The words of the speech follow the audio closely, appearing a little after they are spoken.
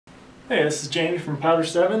Hey, this is Jamie from Powder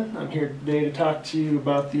 7. I'm here today to talk to you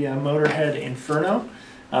about the Motorhead Inferno.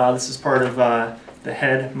 This is part of the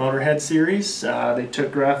Head Motorhead series. They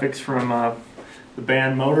took graphics from the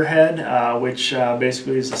band Motorhead, which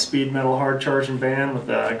basically is a speed metal hard charging band with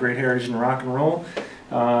a great heritage in rock and roll.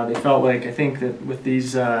 They felt like, I think that with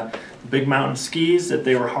these big mountain skis that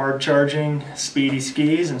they were hard charging, speedy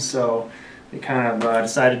skis, and so they kind of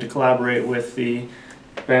decided to collaborate with the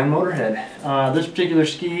band Motorhead. This particular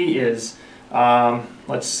ski is,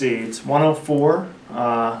 let's see, it's 104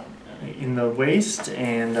 in the waist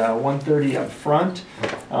and 130 up front,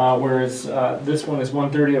 whereas this one is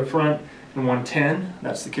 130 up front and 110.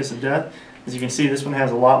 That's the Kiss of Death. As you can see, this one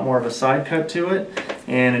has a lot more of a side cut to it,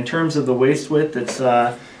 and in terms of the waist width, it's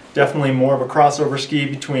definitely more of a crossover ski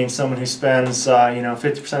between someone who spends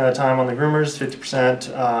 50% of the time on the groomers,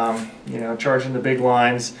 50% charging the big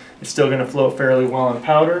lines. It's still going to float fairly well in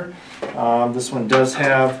powder. This one does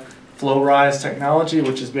have flow rise technology,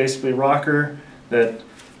 which is basically a rocker that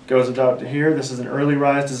goes about to here. This is an early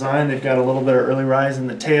rise design. They've got a little bit of early rise in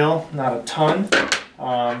the tail, not a ton.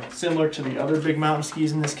 Similar to the other big mountain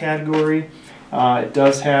skis in this category. It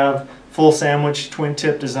does have full sandwich twin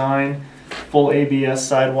tip design, full ABS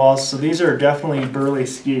sidewalls, so these are definitely burly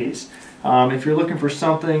skis. If you're looking for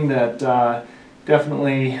something that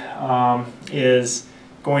definitely is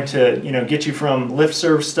going to get you from lift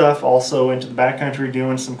serve stuff also into the backcountry,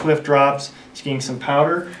 doing some cliff drops, skiing some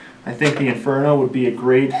powder, I think the Inferno would be a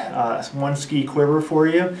great one ski quiver for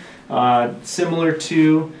you. Similar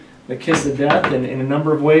to the Kiss of Death in a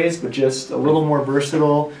number of ways, but just a little more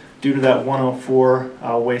versatile due to that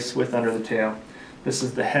 104 waist width under the tail. This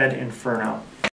is the Head Inferno.